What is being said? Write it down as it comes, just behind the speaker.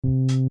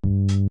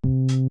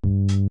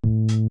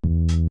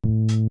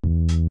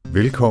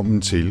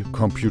Velkommen til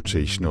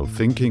Computational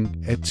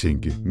Thinking, at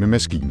tænke med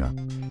maskiner.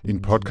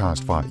 En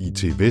podcast fra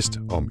IT Vest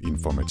om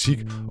informatik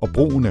og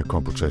brugen af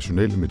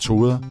komputationelle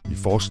metoder i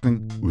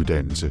forskning,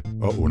 uddannelse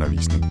og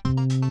undervisning.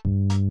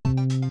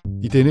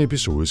 I denne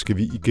episode skal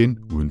vi igen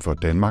uden for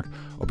Danmark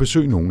og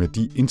besøge nogle af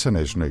de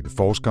internationale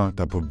forskere,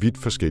 der på vidt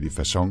forskellig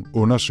facon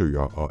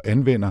undersøger og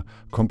anvender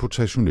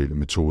komputationelle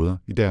metoder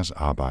i deres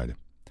arbejde.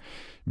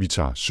 Vi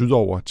tager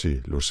sydover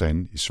til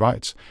Lausanne i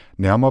Schweiz,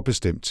 nærmere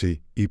bestemt til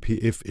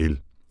EPFL,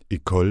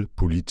 École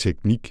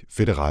Polytechnique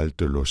Fédérale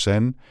de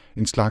Lausanne,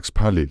 en slags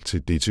parallel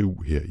til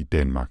DTU her i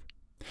Danmark.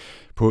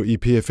 På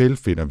EPFL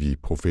finder vi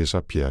professor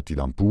Pierre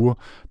Dillambourg,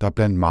 der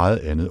blandt meget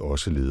andet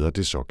også leder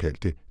det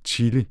såkaldte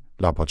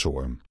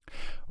Chili-laboratorium.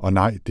 Og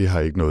nej, det har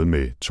ikke noget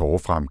med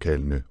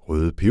tårefremkaldende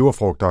røde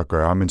peberfrugter at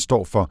gøre, men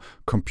står for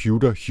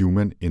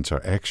Computer-Human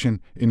Interaction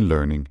in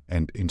Learning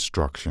and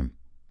Instruction.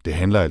 Det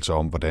handler altså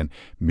om, hvordan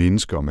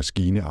menneske og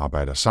maskine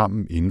arbejder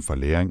sammen inden for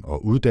læring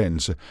og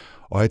uddannelse,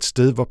 og et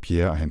sted, hvor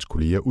Pierre og hans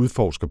kolleger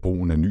udforsker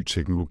brugen af ny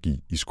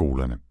teknologi i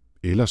skolerne.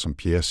 Eller som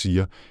Pierre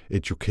siger,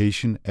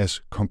 Education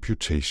as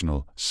Computational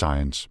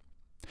Science.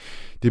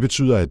 Det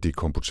betyder, at det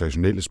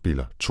komputationelle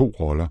spiller to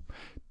roller.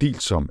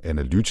 Dels som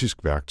analytisk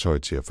værktøj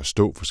til at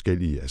forstå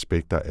forskellige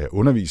aspekter af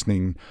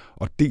undervisningen,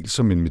 og dels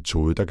som en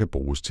metode, der kan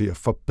bruges til at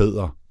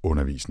forbedre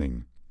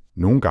undervisningen.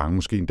 Nogle gange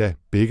måske endda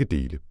begge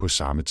dele på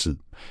samme tid,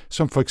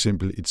 som for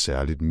eksempel et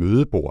særligt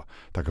mødebord,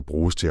 der kan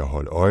bruges til at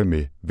holde øje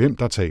med, hvem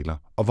der taler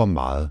og hvor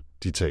meget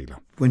de taler.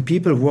 When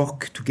people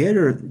work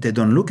together, they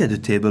don't look at the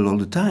table all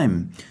the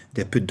time.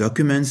 They put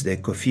documents,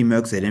 their coffee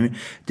mugs,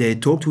 they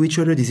talk to each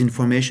other. This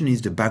information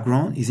is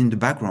in the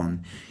background.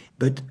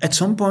 But at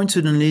some point,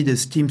 suddenly the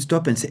team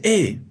stop and say,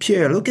 "Hey,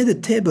 Pierre, look at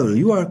the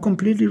table. You are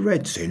completely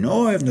right." Say,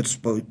 "No, I have not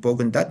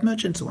spoken that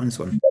much," and so on and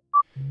so on.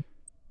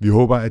 Vi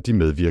håber, at de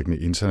medvirkende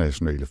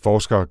internationale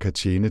forskere kan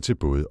tjene til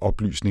både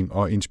oplysning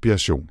og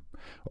inspiration,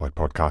 og at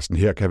podcasten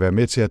her kan være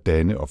med til at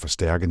danne og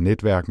forstærke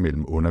netværk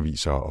mellem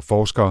undervisere og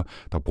forskere,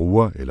 der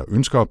bruger eller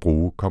ønsker at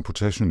bruge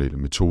komputationelle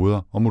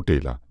metoder og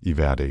modeller i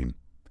hverdagen.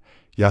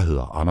 Jeg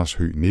hedder Anders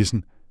Høgh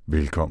Nissen.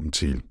 Velkommen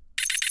til.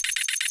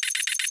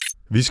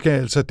 Vi skal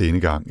altså denne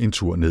gang en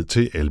tur ned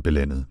til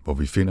Alpelandet, hvor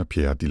vi finder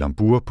Pierre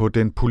Dillambourg på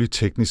den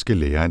polytekniske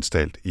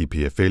læreanstalt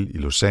EPFL i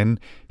Lausanne,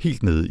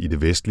 helt nede i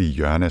det vestlige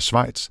hjørne af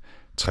Schweiz,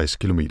 60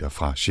 km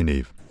fra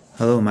Genève.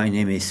 Hello, my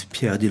name is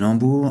Pierre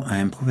Dillambourg. I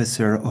am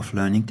professor of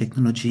learning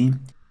technology.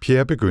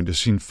 Pierre begyndte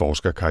sin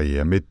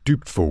forskerkarriere med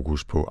dybt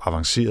fokus på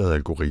avancerede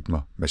algoritmer,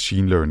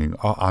 machine learning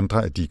og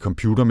andre af de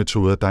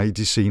computermetoder, der i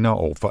de senere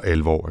år for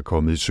alvor er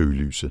kommet i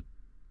søgelyset.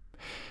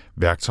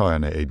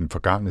 Værktøjerne er i den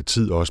forgangne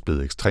tid også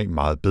blevet ekstremt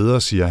meget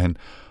bedre, siger han,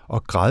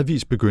 og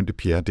gradvist begyndte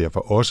Pierre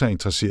derfor også at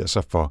interessere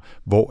sig for,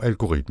 hvor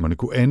algoritmerne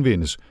kunne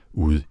anvendes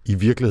ude i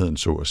virkeligheden,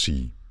 så at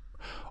sige.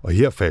 Og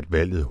her faldt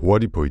valget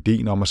hurtigt på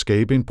ideen om at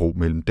skabe en bro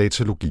mellem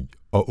datalogi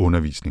og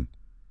undervisning.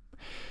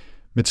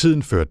 Med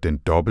tiden førte den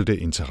dobbelte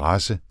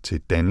interesse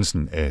til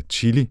dannelsen af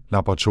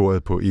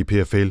Chili-laboratoriet på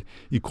EPFL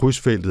i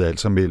krydsfeltet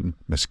altså mellem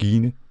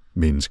maskine,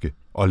 menneske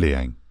og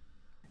læring.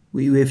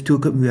 We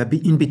are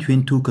in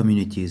between two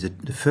communities.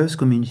 The first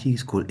community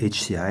is called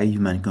HCI,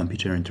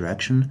 Human-Computer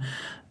Interaction.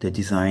 They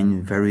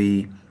design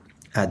very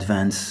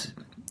advanced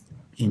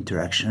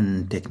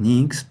interaction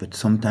techniques, but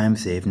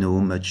sometimes they have no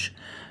much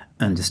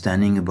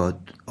understanding about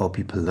how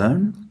people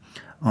learn.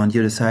 On the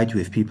other side, you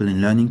have people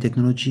in learning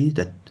technology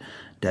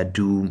that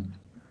do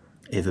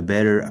have a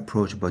better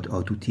approach about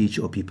how to teach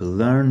how people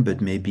learn,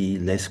 but maybe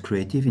less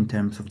creative in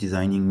terms of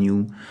designing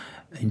new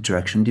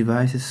interaction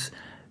devices.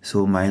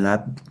 So my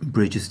lab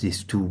bridges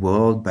these two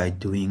worlds by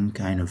doing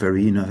kind of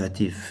very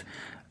innovative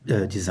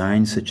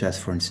designs, such as,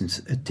 for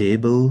instance, a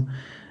table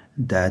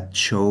that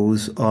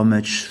shows how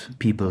much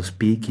people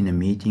speak in a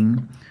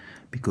meeting,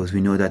 because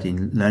we know that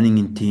in learning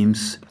in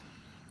teams,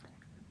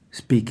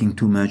 speaking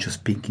too much or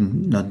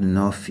speaking not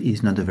enough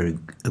is not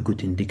a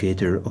good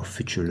indicator of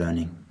future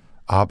learning.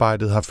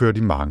 Arbejdet har ført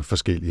i mange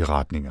forskellige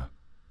retninger.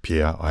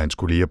 Pierre og hans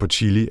kolleger på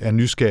Chili er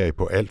nysgerrige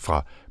på alt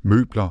fra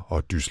møbler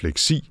og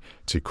dysleksi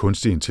til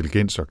kunstig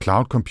intelligens og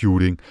cloud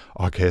computing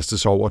og har kastet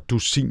sig over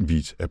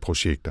dusinvis af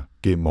projekter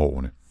gennem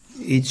årene.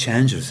 It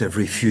changes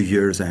every few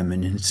years. I'm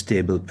an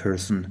unstable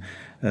person.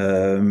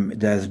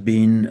 There's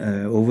been,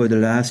 over the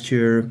last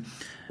year,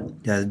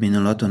 there's been a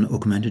lot on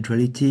augmented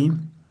reality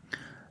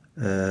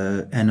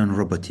and on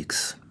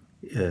robotics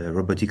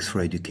for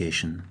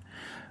education.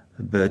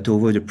 But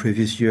over the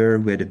previous year,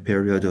 we had a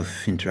period of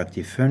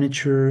interactive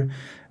furniture,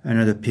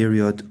 another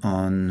period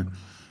on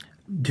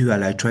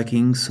dual eye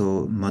tracking,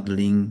 so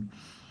modeling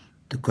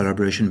the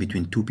collaboration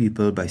between two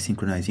people by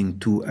synchronizing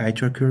two eye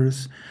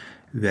trackers.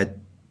 We had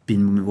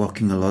been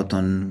working a lot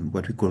on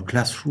what we call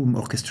classroom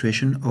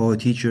orchestration, or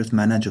teachers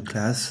manage a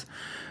class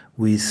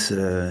with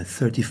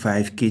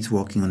 35 kids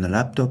working on a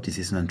laptop. This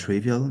is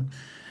non-trivial.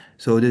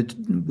 So that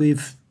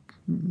we've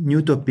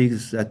new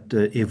topics that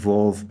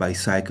evolve by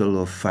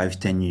cycle of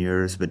 5-10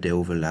 years, but they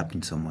overlap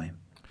in some way.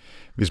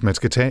 Hvis man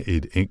skal tage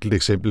et enkelt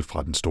eksempel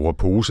fra den store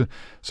pose,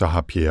 så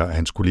har Pierre og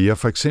hans kolleger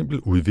for eksempel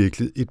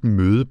udviklet et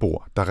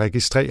mødebord, der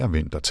registrerer,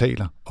 hvem der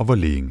taler og hvor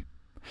længe.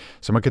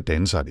 Så man kan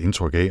danne sig et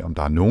indtryk af, om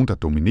der er nogen, der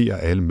dominerer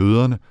alle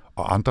møderne,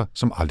 og andre,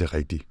 som aldrig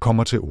rigtig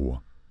kommer til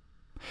ord.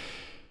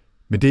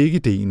 Men det er ikke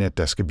ideen, at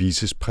der skal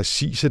vises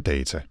præcise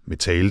data med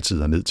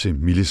taletider ned til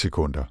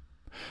millisekunder.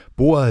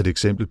 Bordet er et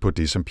eksempel på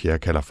det, som Pierre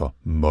kalder for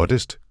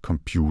modest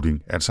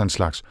computing, altså en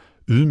slags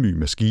ydmyg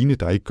maskine,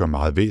 der ikke gør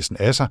meget væsen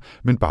af sig,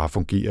 men bare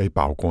fungerer i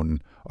baggrunden,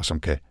 og som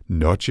kan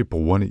nudge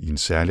brugerne i en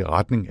særlig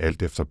retning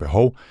alt efter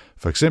behov,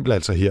 for eksempel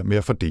altså her med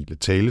at fordele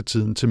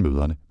taletiden til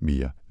møderne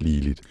mere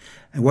ligeligt.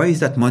 And why is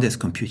that modest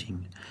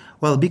computing?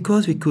 Well,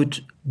 because we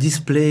could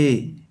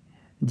display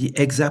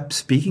the exact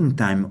speaking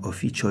time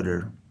of each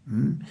other.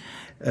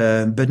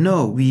 But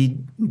no, we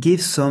give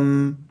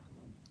some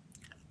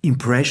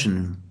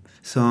impression,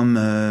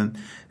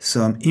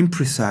 some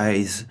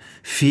imprecise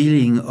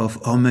feeling of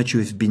how much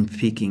you've been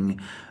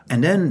speaking.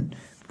 And then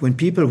when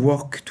people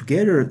work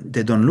together,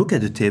 they don't look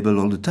at the table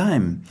all the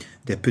time.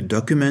 They put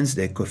documents,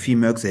 their coffee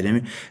mugs,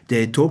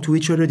 they talk to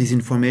each other. This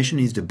information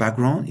is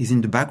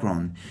in the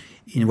background,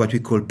 in what we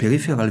call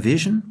peripheral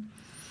vision.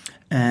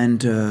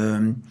 And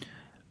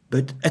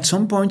but at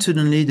some point,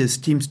 suddenly the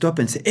team stop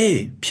and say,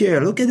 "Hey,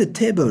 Pierre, look at the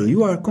table.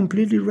 You are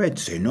completely right."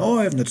 Say, "No,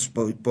 I have not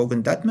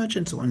spoken that much,"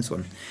 and so on and so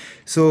on.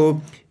 So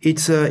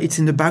it's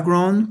in the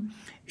background.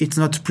 It's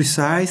not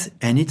precise,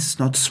 and it's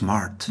not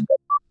smart.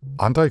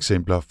 Andre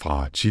eksempler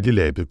fra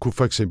Chili-labet kunne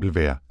for eksempel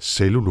være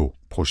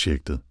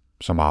Cellulo-projektet,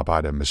 som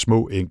arbejder med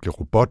små enkle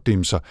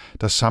robotdimser,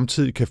 der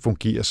samtidig kan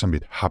fungere som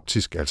et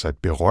haptisk, altså et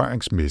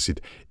berøringsmæssigt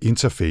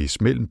interface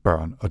mellem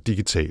børn og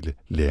digitale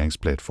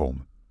læringsplatforme.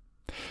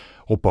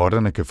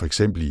 Robotterne kan for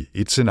eksempel i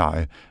et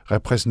scenarie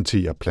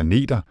repræsentere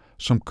planeter,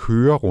 som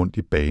kører rundt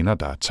i baner,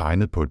 der er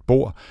tegnet på et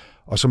bord,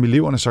 og som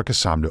eleverne så kan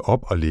samle op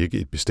og lægge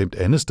et bestemt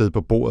andet sted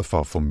på bordet for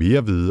at få mere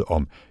at vide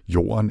om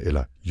Jorden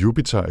eller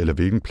Jupiter, eller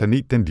hvilken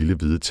planet den lille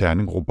hvide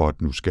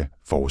terningrobot nu skal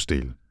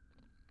forestille.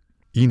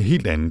 I en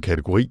helt anden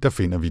kategori, der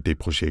finder vi det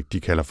projekt, de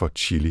kalder for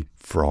Chili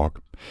Frog.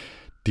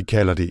 De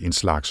kalder det en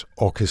slags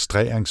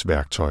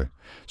orkestreringsværktøj,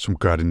 som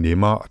gør det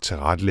nemmere at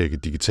tilrettelægge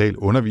digital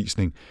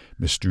undervisning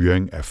med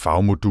styring af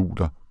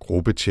fagmoduler,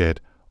 gruppechat,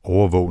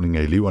 overvågning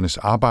af elevernes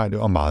arbejde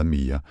og meget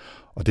mere.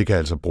 Og det kan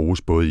altså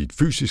bruges både i et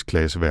fysisk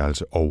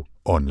klasseværelse og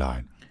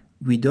online.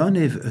 We don't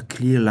have a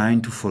clear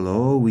line to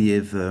follow. We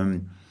have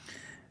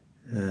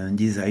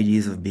these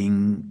ideas of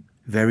being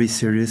very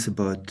serious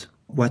about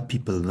what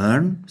people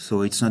learn.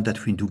 So it's not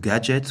that we do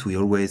gadgets. We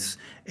always,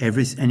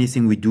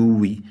 anything we do,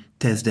 we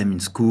test them in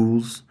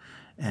schools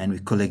and we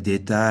collect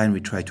data and we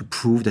try to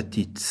prove that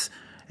it's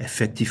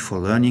effective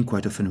for learning.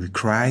 Quite often we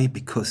cry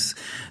because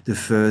the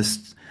first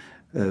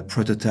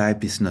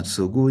prototype is not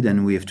so good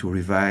and we have to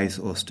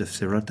revise our stuff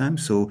several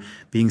times. So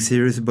being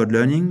serious about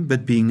learning,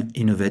 but being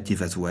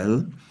innovative as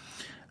well.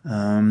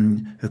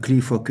 A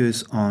clear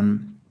focus on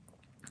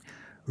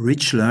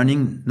rich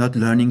learning, not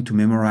learning to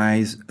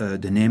memorize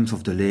the names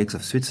of the lakes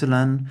of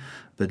Switzerland,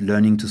 but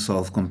learning to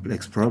solve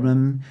complex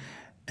problems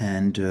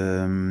and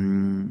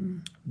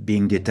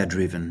being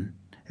data-driven.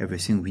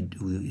 Everything we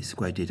do is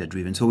quite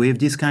data-driven. So we have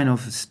this kind of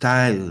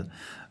style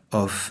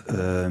of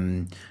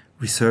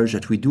research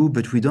that we do,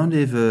 but we don't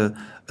have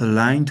a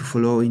line to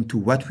follow into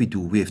what we do.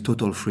 We have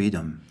total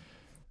freedom.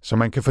 Så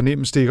man kan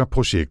fornemme stikker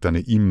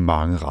projekterne i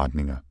mange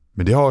retninger.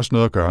 Men det har også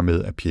noget at gøre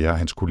med, at Pierre og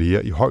hans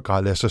kolleger i høj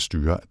grad lader sig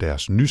styre af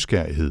deres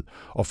nysgerrighed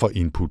og får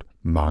input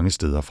mange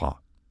steder fra.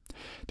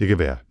 Det kan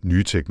være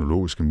nye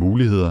teknologiske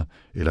muligheder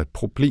eller et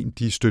problem,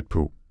 de er stødt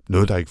på.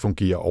 Noget, der ikke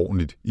fungerer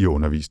ordentligt i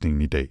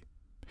undervisningen i dag.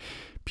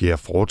 Pierre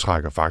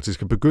foretrækker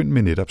faktisk at begynde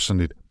med netop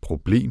sådan et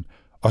problem,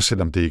 også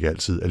selvom det ikke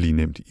altid er lige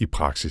nemt i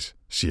praksis,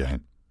 siger han.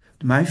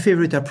 My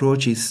favorite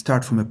approach is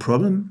start from a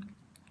problem,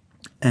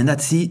 and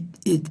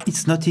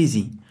it's not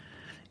easy.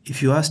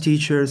 If you ask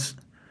teachers,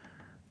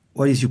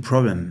 what is your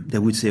problem? They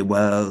would say,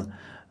 well,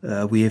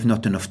 we have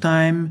not enough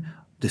time,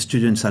 the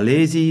students are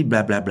lazy,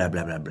 blah, blah, blah,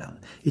 blah, blah, blah.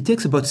 It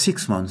takes about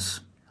 6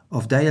 months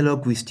of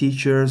dialogue with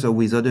teachers or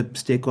with other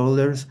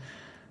stakeholders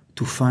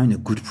to find a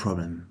good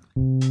problem.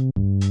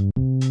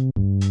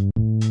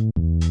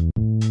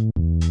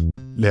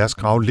 Lad os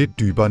grave lidt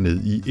dybere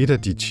ned i et af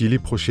de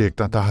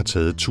Chili-projekter, der har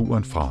taget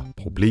turen fra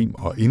problem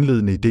og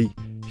indledende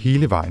idé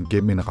hele vejen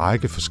gennem en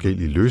række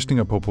forskellige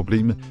løsninger på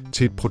problemet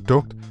til et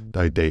produkt,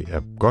 der i dag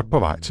er godt på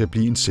vej til at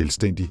blive en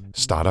selvstændig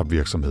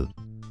startup-virksomhed.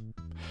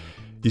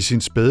 I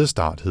sin spæde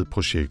start hed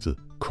projektet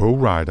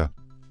CoWriter,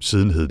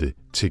 siden hed det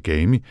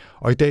Tegami,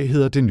 og i dag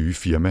hedder det nye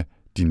firma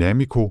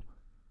Dynamico,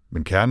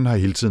 men kernen har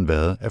hele tiden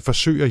været at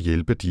forsøge at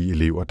hjælpe de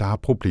elever, der har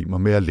problemer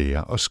med at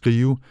lære at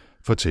skrive,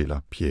 fortæller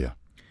Pierre.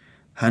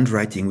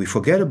 Handwriting, we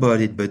forget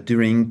about it, but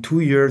during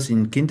 2 years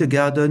in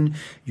kindergarten,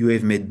 you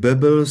have made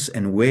bubbles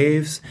and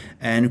waves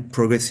and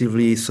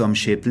progressively some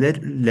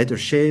letter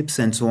shapes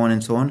and so on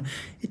and so on.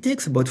 It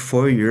takes about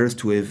 4 years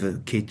to have a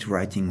kid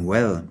writing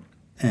well.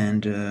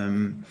 And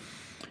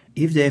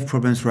if they have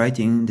problems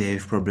writing, they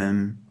have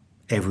problems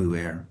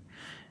everywhere.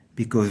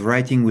 because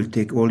writing will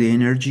take all the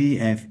energy.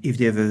 And if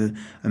they have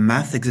a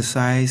math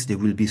exercise, they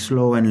will be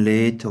slow and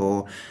late, or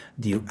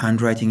the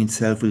handwriting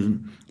itself will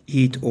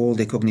eat all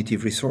the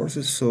cognitive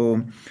resources. So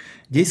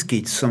these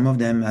kids, some of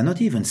them are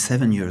not even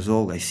 7 years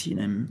old, I see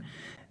them,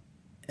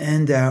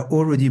 and they are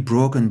already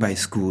broken by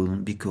school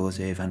because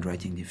they have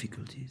handwriting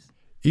difficulties.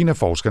 En af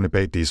forskerne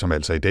bag det, som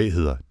altså i dag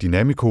hedder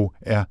Dynamico,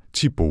 er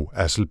Thibaut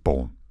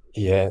Asselborn.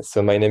 Yeah,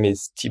 so my name is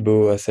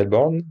Thibaut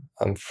Asselborn.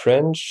 I'm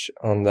French,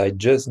 and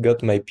I just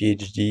got my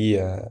PhD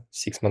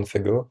 6 months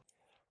ago.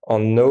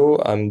 And now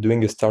I'm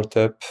doing a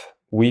startup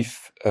with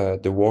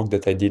the work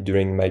that I did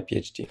during my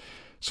PhD.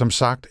 Som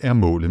sagt er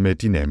målet med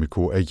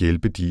Dynamico at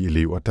hjælpe de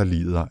elever, der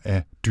lider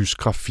af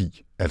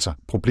dysgrafi, altså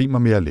problemer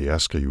med at lære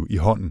at skrive i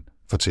hånden,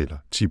 fortæller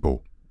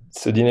Thibaut.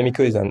 So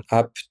Dynamico is an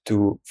app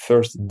to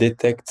first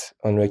detect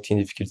handwriting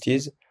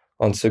difficulties,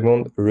 and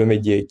second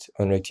remediate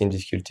handwriting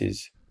difficulties.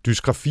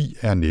 Dysgrafi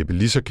er næppe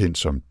lige så kendt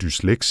som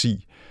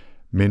dysleksi,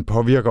 men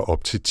påvirker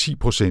op til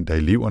 10% af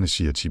eleverne,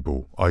 siger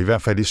Thibaut. Og i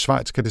hvert fald i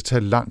Schweiz kan det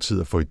tage lang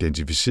tid at få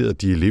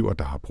identificeret de elever,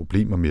 der har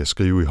problemer med at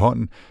skrive i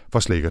hånden, for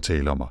slet ikke at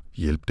tale om at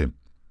hjælpe dem.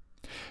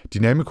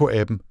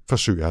 Dynamico-appen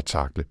forsøger at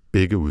takle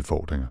begge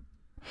udfordringer.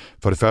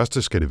 For det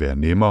første skal det være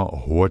nemmere og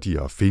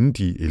hurtigere at finde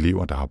de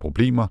elever, der har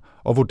problemer,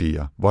 og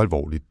vurdere, hvor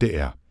alvorligt det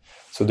er.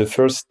 So the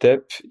first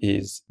step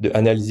is the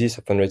analysis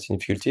of handwriting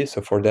difficulties.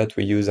 So for that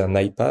we use an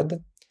iPad.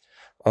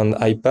 On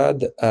iPad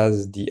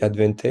has the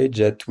advantage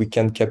that we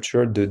can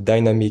capture the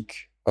dynamic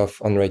of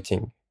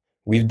handwriting.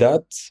 With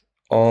that,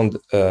 on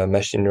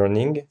machine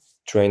learning,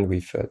 trained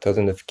with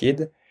thousands of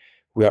kids,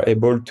 we are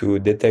able to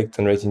detect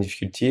handwriting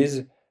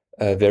difficulties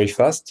very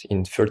fast,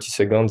 in 30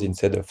 seconds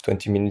instead of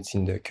 20 minutes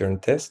in the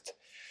current test.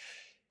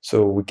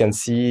 So we can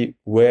see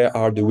where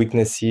are the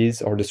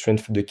weaknesses or the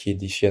strengths of the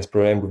kid. If she has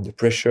problem with the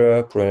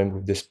pressure, problem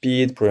with the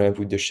speed, problem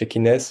with the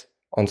shakiness,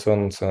 and so on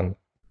and so on.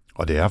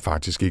 Og det er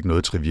faktisk ikke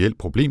noget trivielt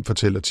problem,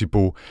 fortæller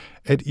Thibaut,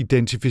 at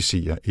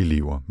identificere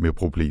elever med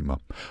problemer.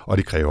 Og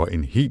det kræver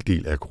en hel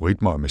del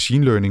algoritmer og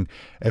machine learning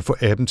at få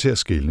appen til at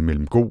skelne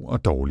mellem god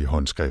og dårlig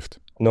håndskrift.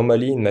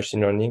 Normally in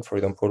machine learning, for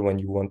example, when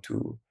you want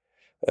to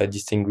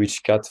distinguish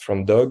cat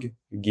from dog,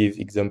 you give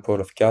example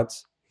of cats,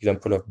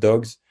 example of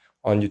dogs,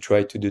 and you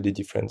try to do the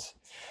difference.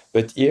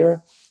 But here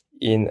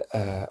in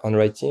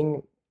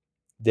handwriting,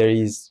 there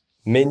is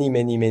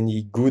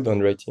many good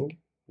handwriting.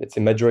 Let's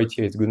say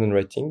majority is good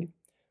handwriting,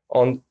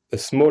 and a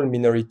small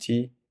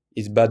minority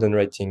is bad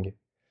handwriting.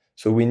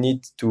 So we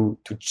need to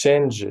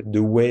change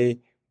the way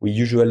we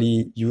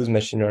usually use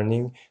machine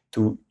learning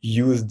to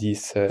use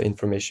this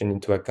information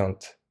into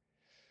account.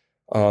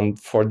 And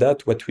for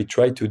that, what we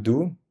try to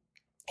do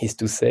is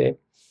to say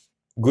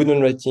good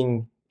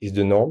handwriting is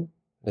the norm,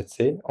 let's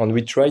say, and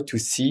we try to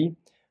see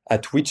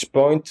at which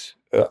point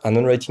an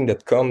handwriting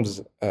that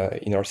comes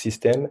in our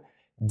system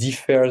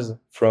differs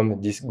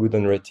from this good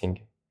handwriting.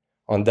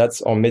 And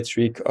that's our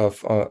metric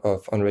of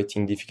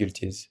handwriting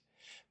difficulties.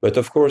 But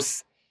of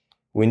course,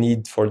 we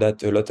need for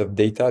that a lot of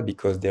data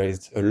because there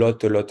is a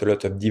lot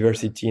of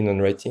diversity in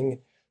handwriting.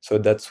 So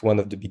that's one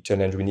of the big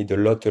challenges. We need a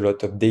lot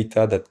of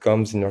data that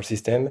comes in our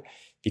system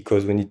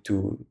because we need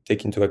to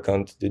take into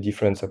account the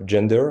difference of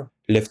gender,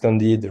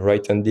 left-handed,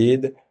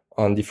 right-handed,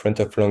 and different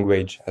of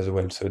language as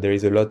well. So there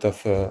is a lot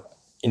of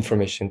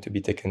information to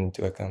be taken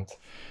into account.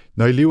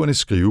 Når elevernes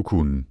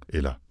skrivekunde,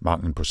 eller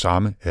manglen på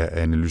samme,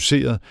 er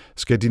analyseret,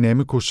 skal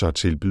Dynamico så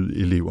tilbyde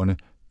eleverne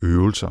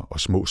øvelser og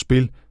små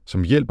spil,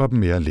 som hjælper dem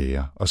med at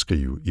lære at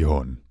skrive i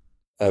hånden.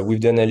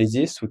 With the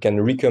analysis, we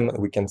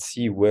can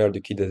see where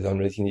the kid has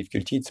handwriting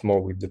difficulty. It's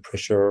more with the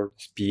pressure,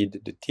 the speed,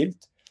 the tilt.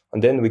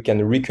 And then we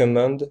can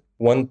recommend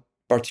one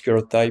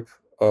particular type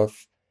of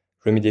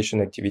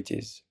remediation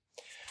activities.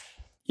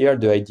 Here,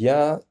 the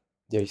idea,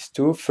 there is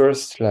two.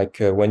 First, like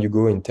when you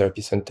go in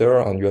therapy center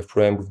and you have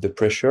problem with the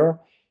pressure,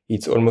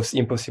 it's almost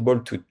impossible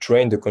to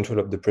train the control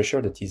of the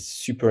pressure that is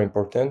super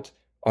important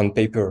on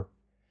paper.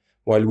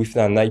 While with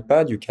an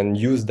iPad, you can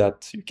use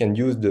that. You can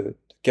use the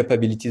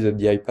capabilities of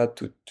the iPad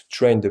to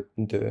train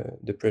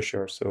the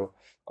pressure. So,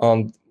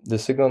 and the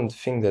second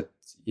thing that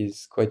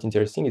is quite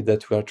interesting is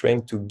that we are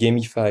trying to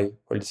gamify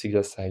all this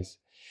exercise,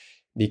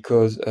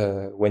 because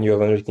when you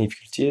have handwriting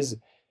difficulties,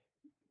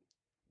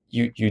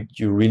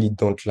 you really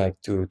don't like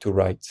to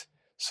write.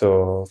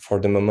 So for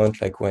the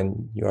moment, like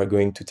when you are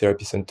going to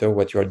therapy center,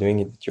 what you are doing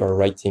is you are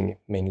writing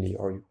mainly,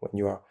 or when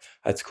you are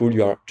at school,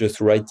 you are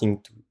just writing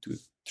to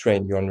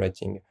train your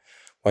handwriting.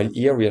 While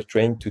here we are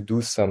trying to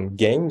do some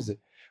games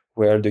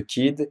where the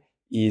kid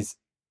is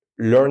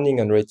learning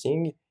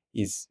handwriting,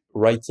 is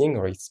writing,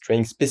 or is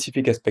training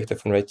specific aspect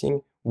of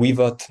handwriting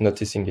without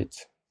noticing it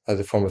as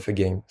a form of a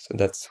game. So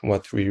that's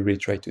what we really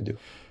try to do.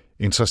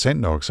 Interessant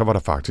nok, så var der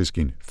faktisk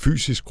en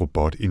fysisk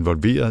robot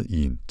involveret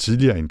i en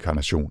tidligere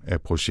inkarnation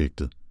af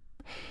projektet.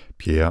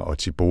 Pierre og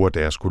Thibaut og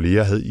deres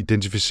kolleger havde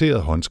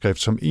identificeret håndskrift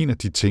som en af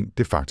de ting,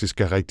 det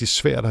faktisk er rigtig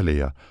svært at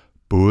lære,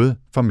 både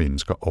for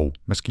mennesker og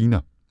maskiner.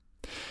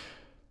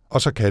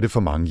 Og så kan det for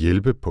mange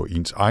hjælpe på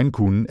ens egen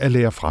kunde at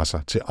lære fra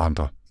sig til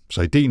andre.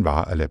 Så ideen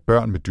var at lade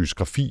børn med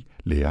dysgrafi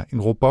lære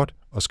en robot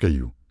at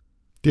skrive.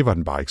 Det var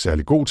den bare ikke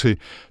særlig god til,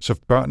 så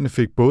børnene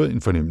fik både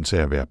en fornemmelse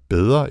af at være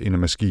bedre end af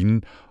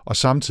maskinen, og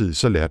samtidig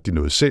så lærte de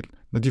noget selv,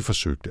 når de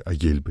forsøgte at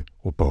hjælpe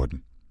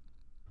robotten.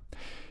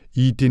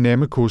 I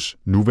Dynamicos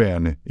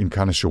nuværende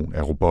inkarnation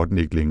er robotten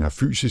ikke længere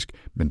fysisk,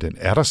 men den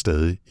er der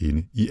stadig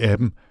inde i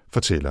appen,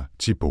 fortæller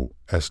Thibaut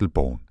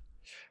Asselborn.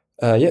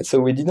 Yeah,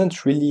 so we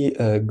didn't really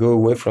go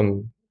away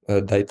from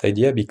that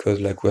idea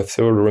because we have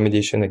several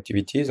remediation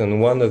activities,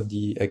 and one of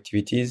the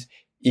activities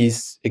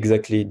is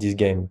exactly this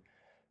game.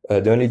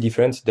 The only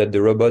difference is that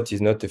the robot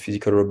is not a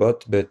physical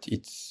robot, but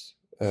it's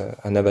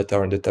an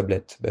avatar on the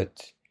tablet. But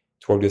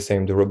it works the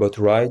same. The robot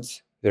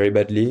writes very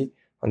badly,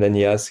 and then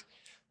he asks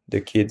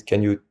the kid,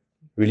 "Can you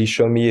really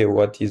show me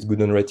what is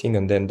good on writing?"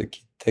 And then the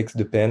kid takes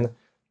the pen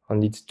and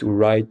needs to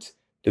write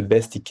the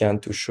best he can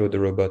to show the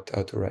robot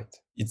how to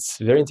write.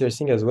 It's very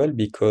interesting as well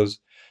because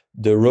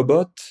the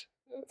robot,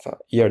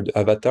 here the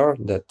avatar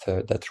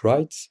that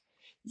writes,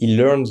 he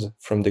learns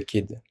from the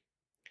kid.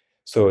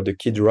 So the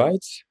kid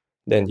writes,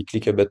 then you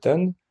click a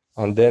button,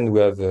 and then we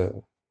have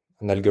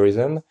an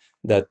algorithm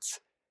that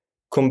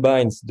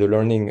combines the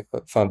learning,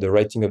 the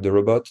writing of the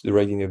robot, the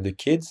writing of the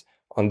kids,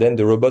 and then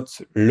the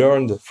robot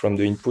learned from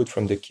the input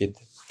from the kid.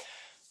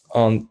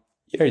 And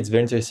here it's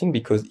very interesting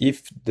because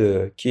if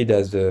the kid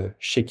has a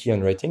shaky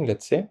handwriting,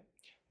 let's say,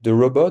 the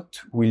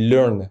robot will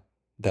learn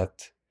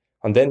that,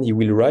 and then he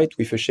will write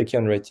with a shaky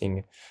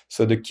handwriting.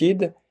 So the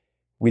kid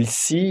will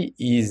see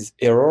his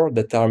errors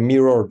that are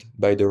mirrored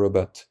by the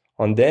robot,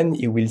 and then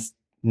he will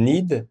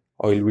need,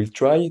 or he will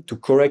try to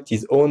correct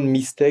his own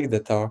mistakes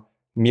that are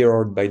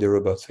mirrored by the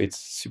robot. So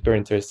it's super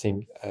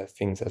interesting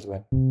things as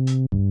well.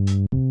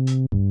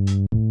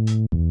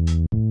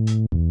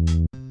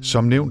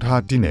 Som nævnt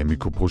har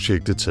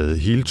Dynamico-projektet taget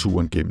hele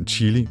turen gennem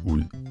Chile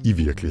ud i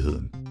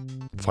virkeligheden.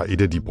 Fra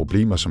et af de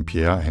problemer, som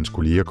Pierre og hans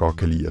kolleger godt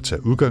kan lide at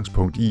tage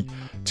udgangspunkt i,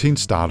 til en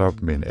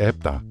startup med en app,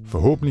 der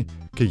forhåbentlig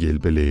kan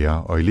hjælpe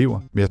lærere og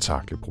elever med at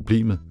takle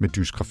problemet med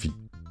dysgrafi.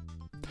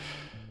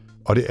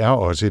 Og det er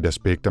også et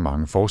aspekt af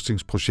mange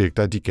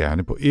forskningsprojekter, at de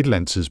gerne på et eller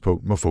andet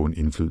tidspunkt må få en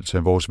indflydelse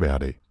af vores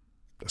hverdag.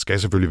 Der skal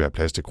selvfølgelig være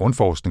plads til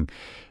grundforskning,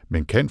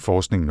 men kan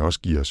forskningen også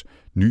give os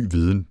ny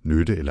viden,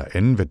 nytte eller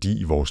anden værdi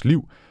i vores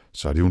liv,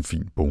 så er det jo en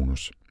fin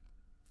bonus.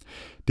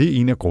 Det er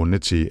en af grundene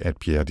til, at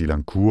Pierre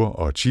Dilancourt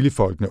og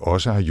Chile-folkene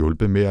også har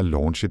hjulpet med at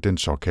launche den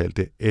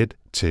såkaldte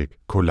EdTech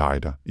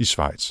Collider i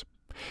Schweiz.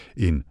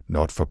 En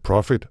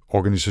not-for-profit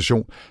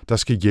organisation, der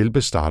skal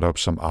hjælpe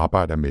startups, som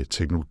arbejder med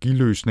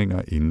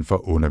teknologiløsninger inden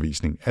for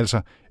undervisning,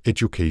 altså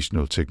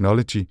Educational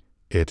Technology,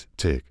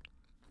 EdTech.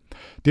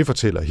 Det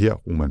fortæller her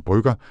Roman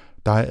Brügger,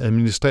 der er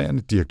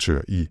administrerende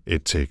direktør i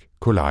EdTech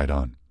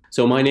Collideren.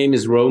 So my name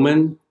is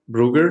Roman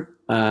Brügger,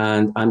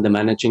 and I'm the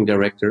managing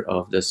director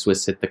of the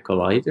Swiss EdTech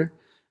Collider,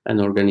 an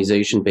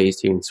organization based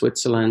here in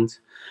Switzerland.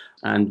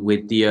 And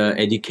with the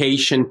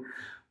education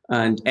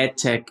and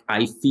EdTech,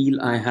 I feel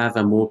I have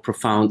a more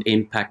profound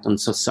impact on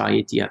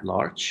society at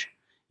large,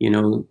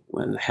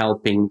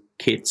 helping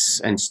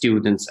kids and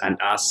students and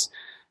us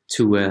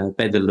to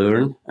better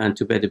learn and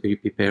to better be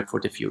prepared for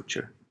the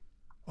future.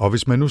 Og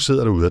hvis man nu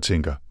sidder derude og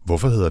tænker,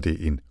 hvorfor hedder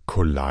det en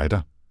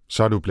collider,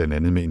 så er det jo blandt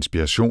andet med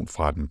inspiration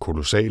fra den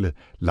kolossale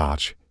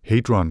Large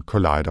Hadron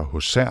Collider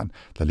hos CERN,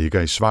 der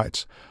ligger i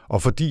Schweiz,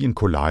 og fordi en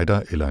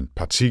collider eller en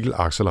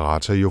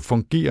partikelaccelerator jo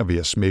fungerer ved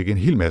at smække en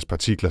hel masse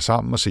partikler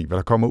sammen og se, hvad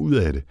der kommer ud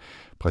af det,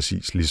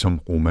 præcis ligesom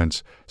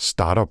Romans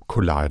Startup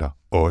Collider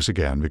også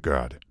gerne vil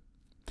gøre det.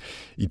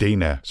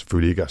 Ideen er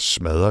selvfølgelig ikke at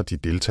smadre de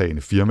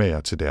deltagende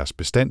firmaer til deres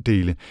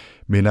bestanddele,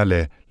 men at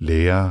lade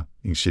lærere,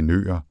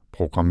 ingeniører,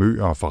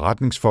 programmører og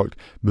forretningsfolk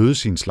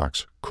mødes i en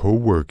slags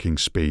coworking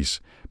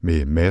space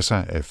med masser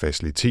af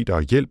faciliteter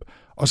og hjælp,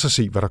 og så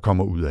se, hvad der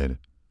kommer ud af det.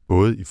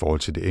 Både i forhold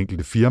til det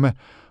enkelte firma,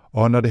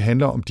 og når det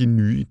handler om de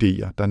nye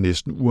idéer, der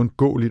næsten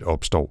uundgåeligt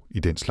opstår i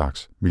den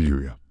slags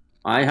miljøer.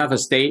 I have a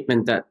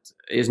statement that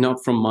is not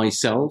from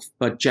myself,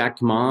 but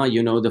Jack Ma,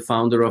 the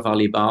founder of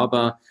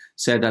Alibaba,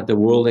 said at the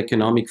World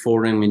Economic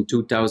Forum in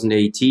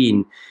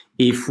 2018,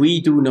 if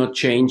we do not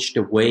change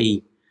the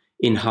way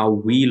in how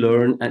we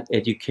learn and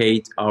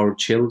educate our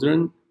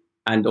children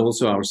and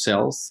also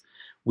ourselves,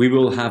 we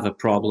will have a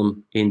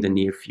problem in the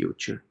near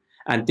future.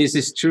 And this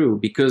is true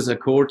because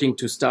according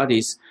to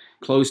studies,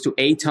 close to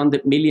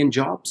 800 million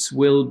jobs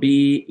will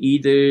be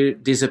either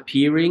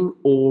disappearing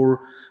or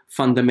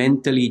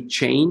fundamentally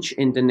change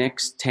in the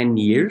next 10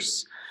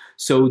 years.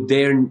 So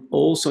there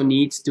also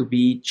needs to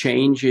be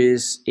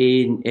changes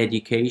in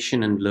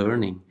education and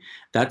learning.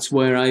 That's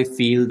where I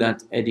feel that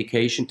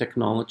education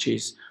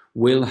technologies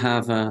will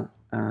have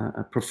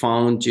a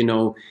profound,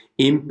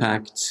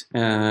 impact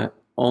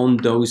on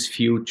those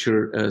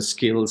future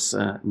skills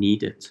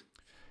needed.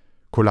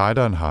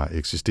 Collideren har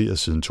eksisteret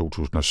siden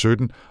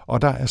 2017,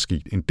 og der er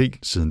sket en del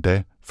siden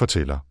da,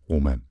 fortæller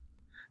Roman.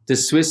 The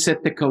Swiss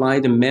EdTech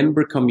Collider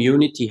member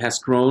community has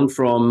grown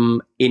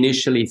from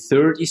initially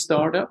 30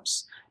 startups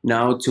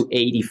now to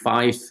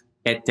 85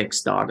 EdTech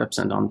startups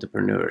and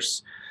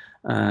entrepreneurs.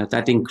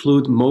 that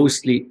include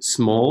mostly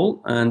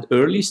small and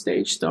early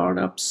stage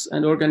startups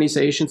and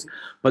organizations,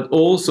 but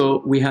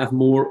also we have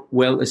more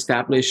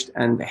well-established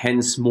and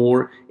hence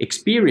more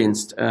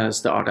experienced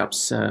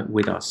startups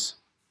with us.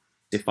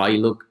 If I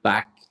look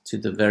back to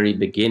the very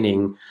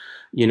beginning,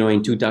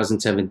 in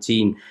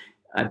 2017,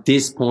 at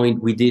this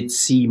point, we did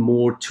see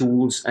more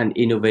tools and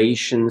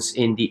innovations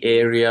in the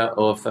area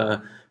of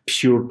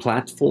pure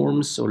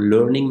platforms or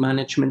learning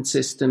management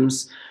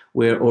systems,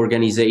 where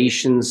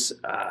organizations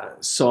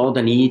saw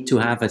the need to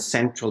have a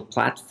central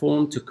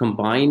platform to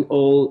combine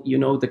all,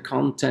 the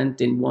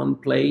content in one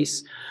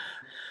place.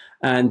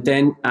 And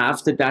then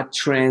after that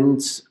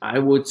trend, I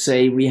would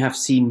say we have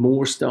seen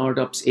more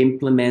startups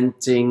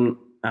implementing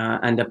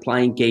and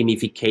applying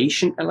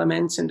gamification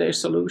elements in their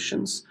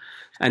solutions.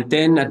 And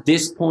then at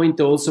this point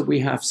also, we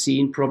have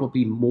seen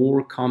probably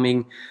more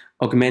coming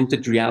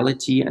augmented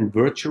reality and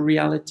virtual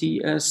reality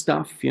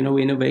stuff,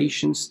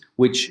 innovations,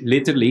 which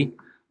literally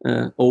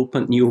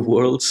opened new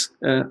worlds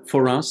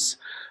for us.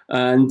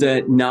 And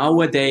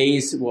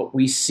nowadays, what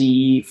we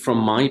see from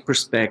my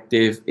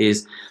perspective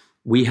is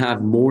we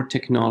have more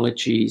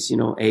technologies,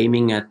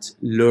 aiming at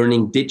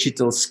learning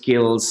digital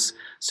skills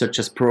such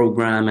as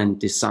program and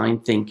design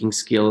thinking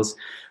skills,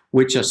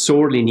 which are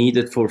sorely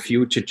needed for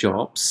future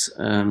jobs.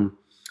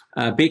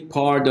 A big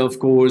part, of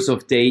course,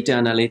 of data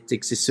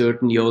analytics is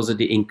certainly also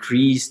the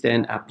increased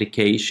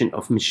application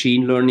of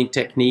machine learning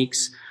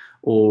techniques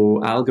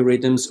or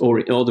algorithms, or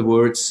in other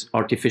words,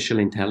 artificial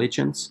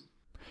intelligence.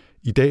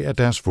 I dag er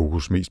deres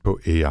fokus mest på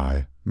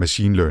AI,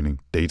 machine learning,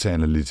 data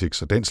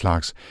analytics og den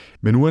slags,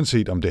 men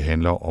uanset om det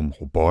handler om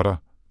robotter,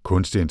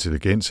 kunstig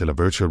intelligens eller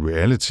virtual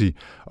reality,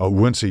 og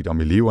uanset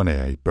om eleverne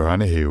er i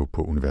børnehave,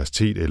 på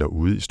universitet eller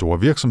ude i store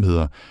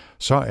virksomheder,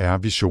 så er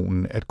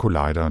visionen, at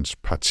Colliderens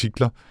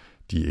partikler,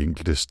 de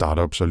enkelte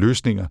startups og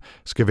løsninger,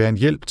 skal være en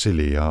hjælp til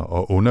lærere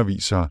og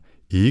undervisere,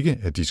 ikke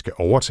at de skal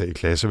overtage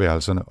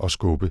klasseværelserne og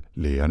skubbe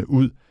lærerne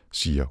ud,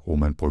 siger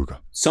Roman Brügger.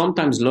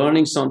 Sometimes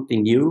learning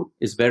something new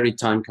is very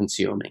time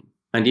consuming.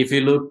 And if you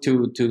look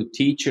to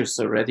teachers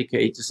or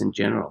educators in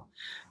general,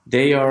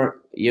 they are,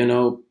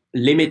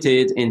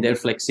 limited in their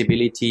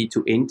flexibility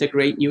to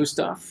integrate new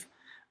stuff.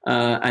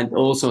 And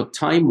also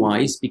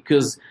time-wise,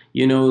 because,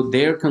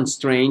 they're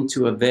constrained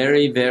to a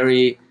very,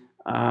 very,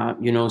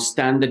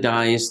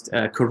 standardized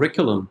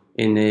curriculum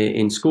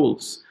in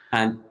schools.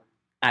 And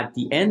at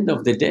the end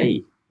of the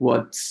day,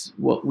 what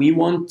we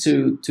want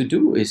to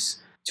do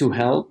is to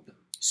help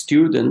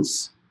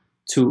students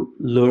to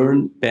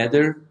learn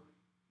better,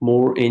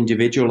 more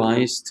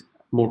individualized,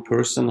 more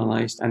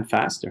personalized, and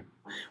faster.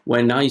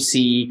 When I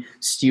see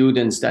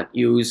students that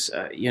use,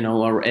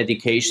 our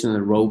educational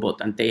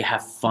robot and they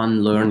have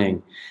fun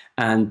learning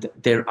and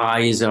their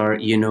eyes are,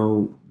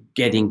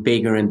 getting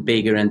bigger and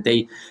bigger and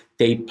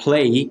they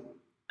play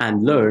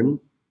and learn,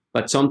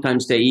 but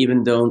sometimes they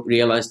even don't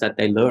realize that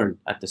they learn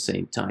at the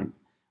same time.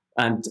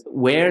 And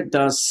where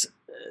does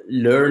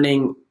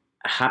learning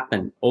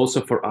happen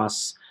also for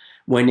us?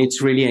 When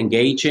it's really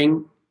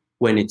engaging,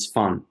 when it's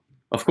fun.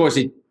 Of course,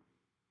 it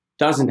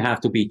doesn't have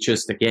to be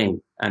just a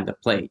game and a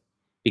play,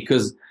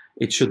 because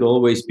it should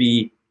always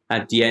be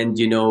at the end,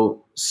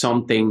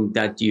 something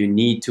that you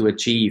need to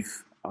achieve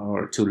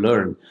or to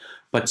learn.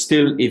 But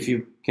still, if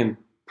you can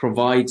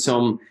provide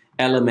some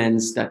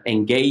elements that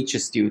engage a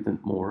student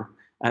more,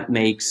 that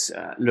makes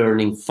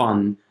learning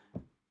fun.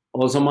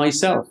 Also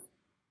myself,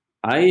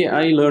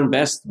 I learn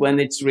best when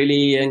it's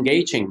really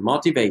engaging,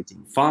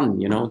 motivating, fun,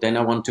 then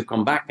I want to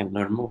come back and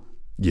learn more.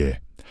 Ja,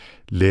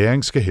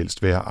 læring skal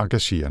helst være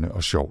engagerende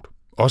og sjovt,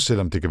 også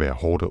selvom det kan være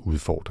hårdt og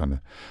udfordrende.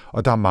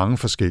 Og der er mange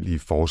forskellige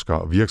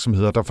forskere og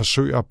virksomheder, der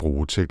forsøger at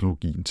bruge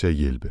teknologien til at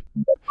hjælpe.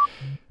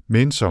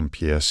 Men som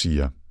Pierre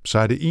siger, så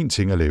er det en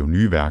ting at lave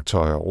nye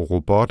værktøjer og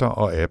robotter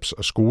og apps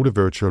og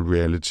skole-virtual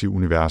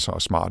reality-universer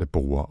og smarte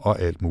brugere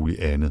og alt muligt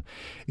andet.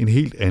 En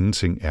helt anden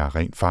ting er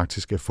rent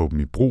faktisk at få dem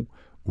i brug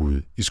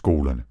ude i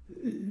skolerne.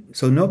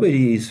 So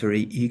nobody is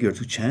very eager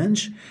to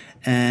change,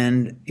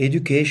 and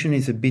education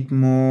is a bit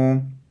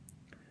more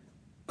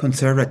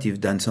conservative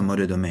than some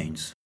other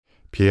domains.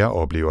 Pierre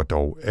oplever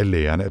dog, at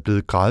lærerne er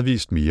blevet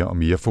gradvist mere og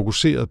mere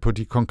fokuseret på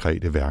de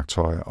konkrete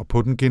værktøjer og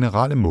på den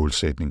generelle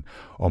målsætning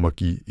om at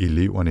give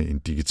eleverne en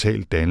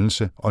digital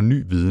dannelse og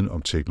ny viden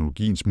om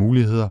teknologiens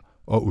muligheder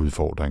og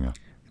udfordringer.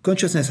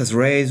 Consciousness has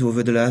raised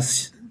over the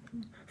last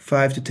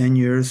 5 to 10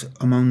 years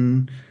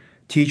among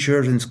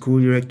teachers and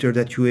school directors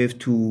that you have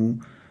to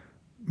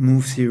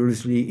move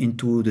seriously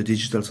into the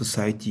digital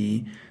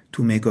society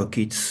to make our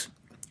kids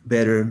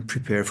better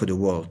prepared for the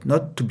world.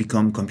 Not to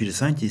become computer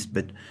scientists,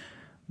 but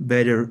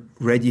better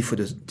ready for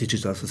the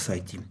digital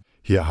society.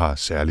 Her har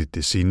særligt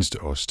det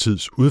seneste års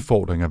tids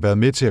udfordringer været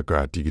med til at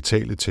gøre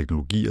digitale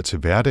teknologier til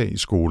hverdag i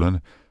skolerne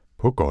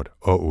på godt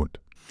og ondt.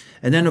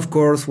 And then, of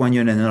course, 1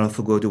 year and a half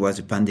ago, there was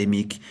a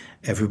pandemic.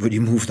 Everybody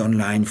moved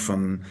online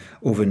from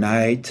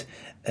overnight,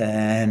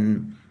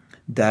 and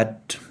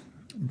that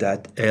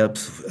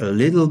helps a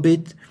little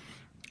bit.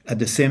 At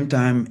the same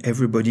time,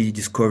 everybody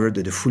discovered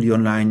that the fully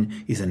online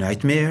is a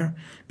nightmare.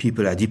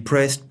 People are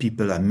depressed.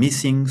 People are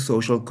missing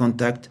social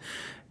contact.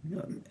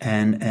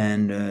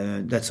 and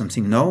that's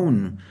something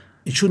known.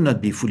 It should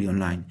not be fully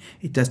online.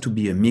 It has to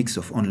be a mix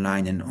of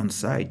online and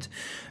on-site.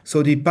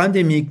 So the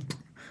pandemic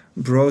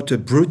brought a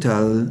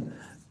brutal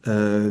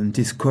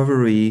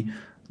discovery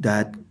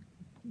that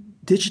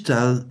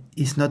digital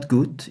is not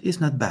good, is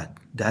not bad.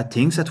 There are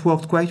things that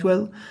worked quite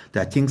well,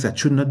 there are things that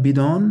should not be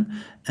done,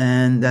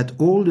 and that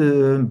all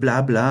the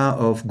blah blah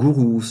of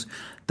gurus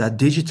that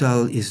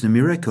digital is the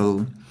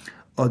miracle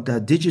or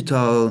that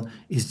digital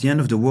is the end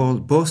of the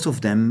world, both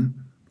of them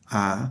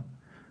are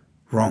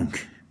wrong.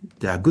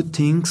 There are good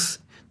things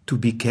to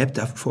be kept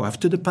for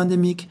after the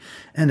pandemic,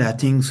 and there are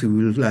things we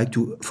would like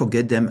to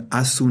forget them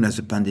as soon as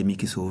the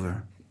pandemic is over.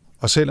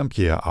 Og selvom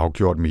Pierre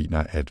afgjort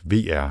mener, at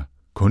VR,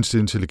 kunstig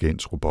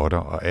intelligens, robotter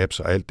og apps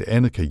og alt det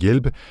andet kan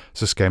hjælpe,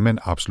 så skal man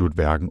absolut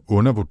hverken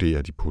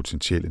undervurdere de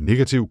potentielle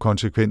negative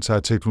konsekvenser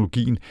af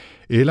teknologien,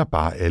 eller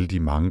bare alle de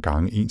mange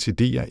gange ens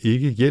idéer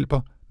ikke hjælper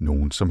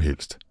nogen som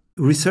helst.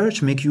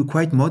 Research makes you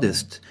quite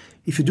modest.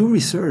 If you do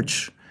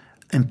research,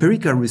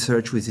 empirical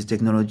research with this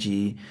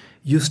technology,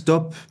 you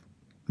stop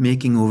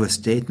making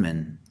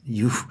overstatement.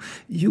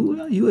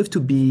 You have to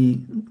be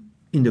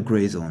in the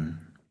gray zone.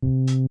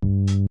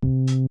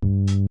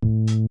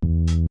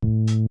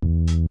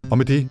 Og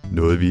med det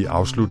nåede vi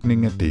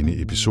afslutningen af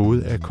denne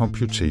episode af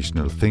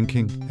Computational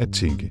Thinking at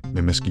tænke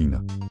med maskiner.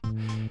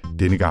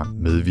 Denne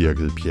gang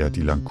medvirkede Pierre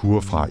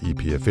Dilancourt fra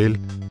EPFL,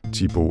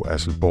 Thibaut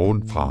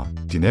Asselborn fra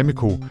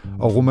Dynamico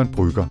og Roman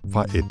Brügger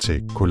fra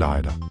EdTech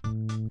Collider.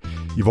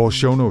 I vores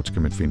show notes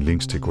kan man finde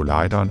links til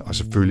Collideren og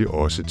selvfølgelig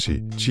også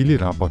til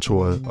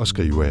Chili-laboratoriet og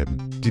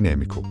skriveappen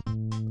Dynamico.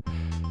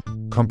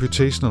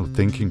 Computational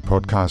Thinking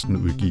podcasten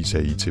udgives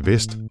af IT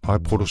Vest og er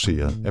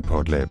produceret af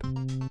Podlab.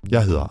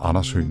 Jeg hedder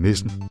Anders Høgh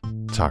Nissen.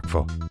 Tak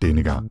for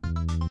denne gang.